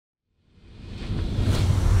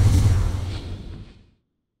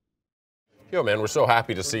Yo, man, we're so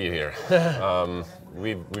happy to see you here.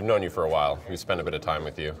 We've known you for a while. We've spent a bit of time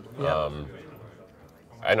with you. Yeah.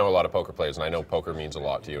 I know a lot of poker players, and I know poker means a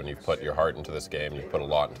lot to you, and you've put your heart into this game. You've put a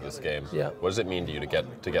lot into this game. Yeah. What does it mean to you to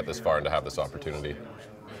get this far and to have this opportunity?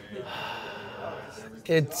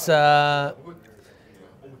 It's it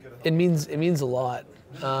means a lot.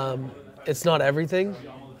 It's not everything.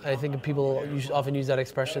 I think people often use that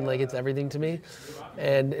expression like it's everything to me,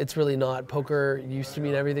 and it's really not. Poker used to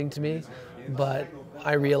mean everything to me, but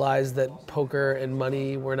I realized that poker and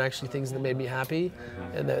money weren't actually things that made me happy,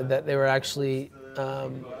 and that they were actually,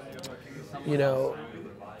 you know,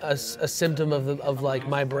 a symptom of like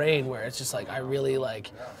my brain, where it's just like I really like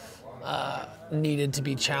needed to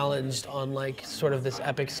be challenged on like sort of this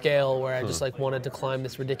epic scale, where I just like wanted to climb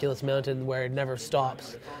this ridiculous mountain where it never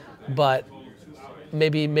stops, but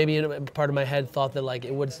maybe in a part of my head thought that like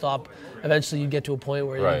it would stop. Eventually you'd get to a point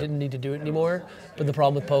where you didn't need to do it anymore. But the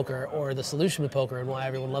problem with poker, or the solution with poker, and why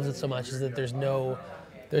everyone loves it so much, is that there's no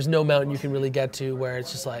mountain you can really get to where it's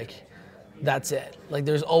just like, that's it. Like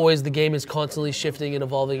there's always, the game is constantly shifting and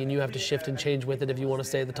evolving, and you have to shift and change with it if you want to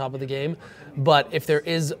stay at the top of the game. But if there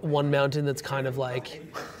is one mountain that's kind of like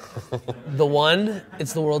the one,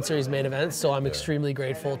 it's the World Series main event. So I'm extremely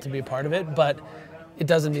grateful to be a part of it, but it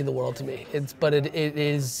doesn't mean the world to me. It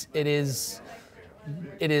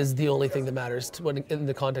is the only thing that matters in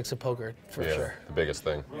the context of poker, for sure. The biggest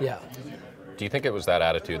thing. Yeah. Do you think it was that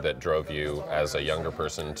attitude that drove you as a younger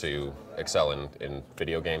person to excel in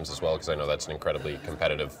video games as well? Because I know that's an incredibly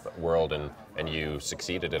competitive world, and you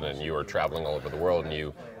succeeded in it, and you were traveling all over the world,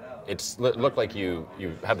 and it looked like you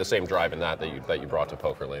had the same drive in that you brought to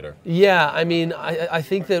poker later. Yeah, I mean, I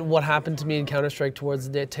think that what happened to me in Counterstrike towards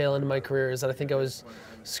the tail end of my career is that I think I was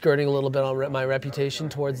skirting a little bit on my reputation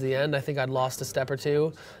towards the end. I think I'd lost a step or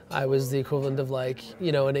two. I was the equivalent of like,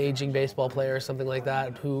 you know, an aging baseball player or something like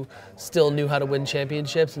that, who still knew how to win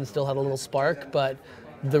championships and still had a little spark, but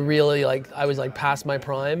I was like past my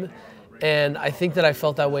prime. And I think that I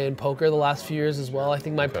felt that way in poker the last few years as well. I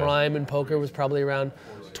think my prime in poker was probably around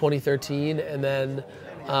 2013, and then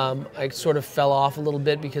I sort of fell off a little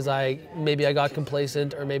bit because maybe I got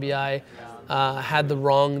complacent, or maybe I had the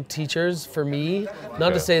wrong teachers for me.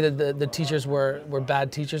 Not to say that the teachers were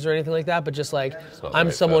bad teachers or anything like that, but just like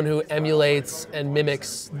I'm someone who emulates and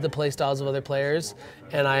mimics the play styles of other players,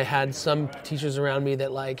 and I had some teachers around me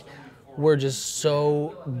that like were just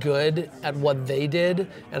so good at what they did,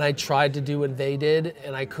 and I tried to do what they did,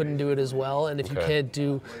 and I couldn't do it as well. And if you can't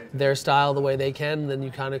do their style the way they can, then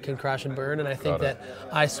you kind of can crash and burn. And I think that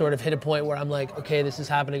I sort of hit a point where I'm like, okay, this is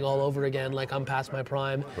happening all over again, like I'm past my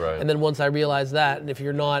prime. And then once I realized that, and if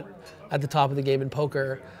you're not at the top of the game in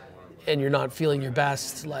poker, and you're not feeling your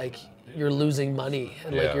best, like you're losing money,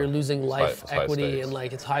 and like you're losing life equity, and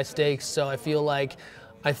like it's high stakes. So I feel like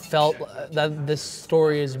I felt that this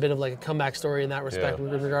story is a bit of like a comeback story in that respect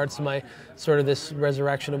with regards to my sort of this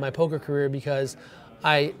resurrection of my poker career, because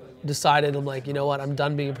I decided, I'm like, you know what, I'm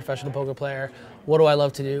done being a professional poker player. What do I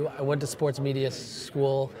love to do? I went to sports media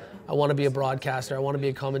school. I want to be a broadcaster. I want to be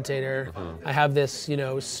a commentator. I have this, you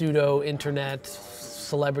know, pseudo internet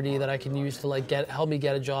celebrity that I can use to like help me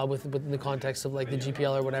get a job within the context of like the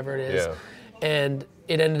GPL or whatever it is. And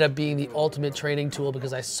it ended up being the ultimate training tool,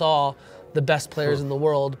 because I saw the best players in the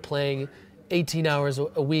world playing 18 hours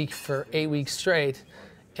a week for 8 weeks straight,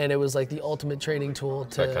 and it was like the ultimate training tool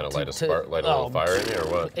to that kind of light a little fire in you, or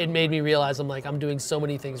what? It made me realize, I'm like, I'm doing so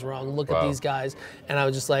many things wrong. Look at these guys, and I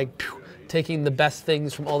was just like taking the best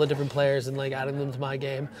things from all the different players and like adding them to my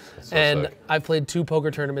game. And I've played 2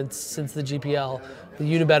 poker tournaments since the GPL. The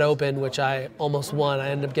Unibet Open, which I almost won.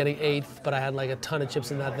 I ended up getting 8th, but I had like a ton of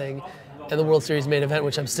chips in that thing. And the World Series main event,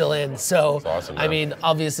 which I'm still in. So, awesome, I mean,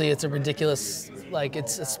 obviously it's a ridiculous, like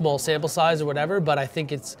it's a small sample size or whatever, but I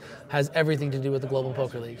think has everything to do with the Global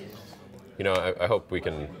Poker League. You know, I hope we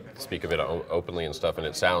can speak a bit openly and stuff, and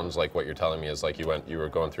it sounds like what you're telling me is like you were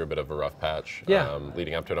going through a bit of a rough patch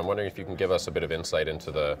leading up to it. I'm wondering if you can give us a bit of insight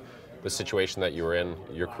into the situation that you were in,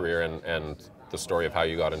 your career, and the story of how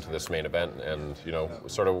you got into this main event, and you know,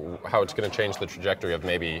 sort of how it's going to change the trajectory of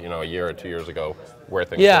maybe, you know, a year or 2 years ago, where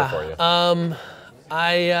things were for you.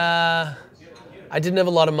 I didn't have a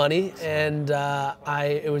lot of money, and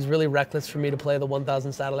it was really reckless for me to play the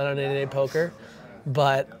 1,000 satellite on 888 poker.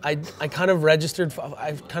 But I kind of registered.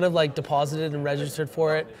 I kind of like deposited and registered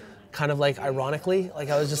for it, kind of like ironically. Like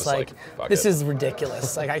I was just like this is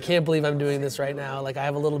ridiculous. Like I can't believe I'm doing this right now. Like I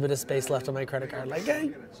have a little bit of space left on my credit card. Like,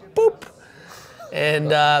 hey, boop.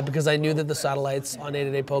 And because I knew that the satellites on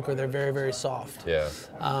 8-to-day poker, they're very, very soft. Yeah.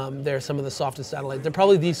 They're some of the softest satellites. They're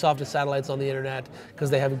probably the softest satellites on the internet because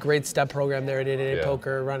they have a great step program there at 8-to-day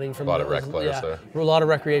poker running from a lot of rec players there. A lot of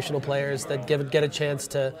recreational players that get a chance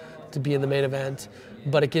to be in the main event.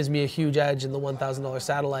 But it gives me a huge edge in the $1,000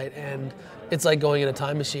 satellite, and it's like going in a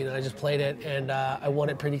time machine. And I just played it, and I won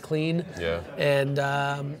it pretty clean. Yeah. And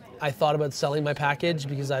I thought about selling my package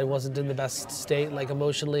because I wasn't in the best state, like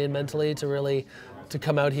emotionally and mentally, to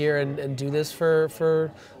come out here and do this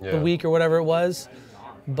for the week or whatever it was.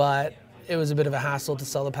 But it was a bit of a hassle to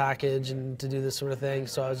sell the package and to do this sort of thing.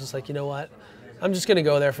 So I was just like, you know what? I'm just gonna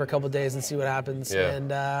go there for a couple of days and see what happens. Yeah. And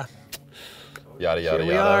yada yada here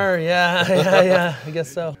we yada. are. Yeah. I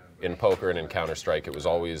guess so. In poker and in Counterstrike, it was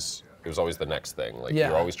always the next thing. Like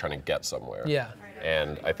you're always trying to get somewhere. Yeah.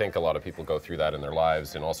 And I think a lot of people go through that in their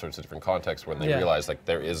lives in all sorts of different contexts when they realize like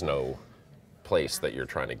there is no place that you're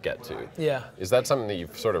trying to get to. Yeah. Is that something that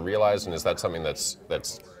you've sort of realized, and is that something that's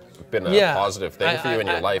been a positive thing for you in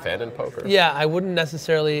your life and in poker? Yeah, I wouldn't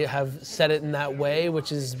necessarily have said it in that way,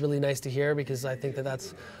 which is really nice to hear because I think that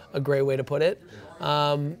that's a great way to put it.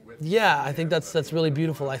 Yeah, I think that's really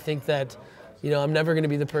beautiful. I think that, I'm never going to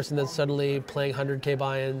be the person that's suddenly playing 100K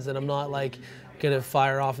buy-ins, and I'm not like going to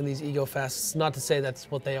fire off in these ego fests. Not to say that's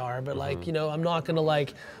what they are, but like, I'm not going to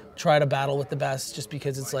like try to battle with the best just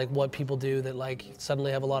because it's like what people do that like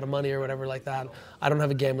suddenly have a lot of money or whatever like that. I don't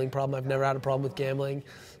have a gambling problem. I've never had a problem with gambling.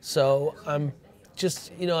 So I'm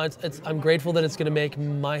just, I'm grateful that it's going to make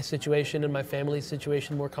my situation and my family's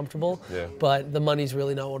situation more comfortable. Yeah. But the money's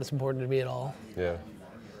really not what is important to me at all. Yeah.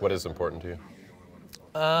 What is important to you?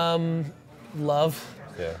 Love.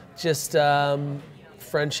 Yeah. Just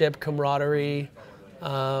friendship, camaraderie,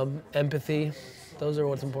 empathy. Those are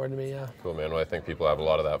what's important to me, yeah. Cool, man. Well, I think people have a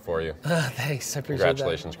lot of that for you. Thanks, I appreciate that.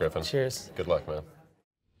 Congratulations, Griffin. Cheers. Good luck, man.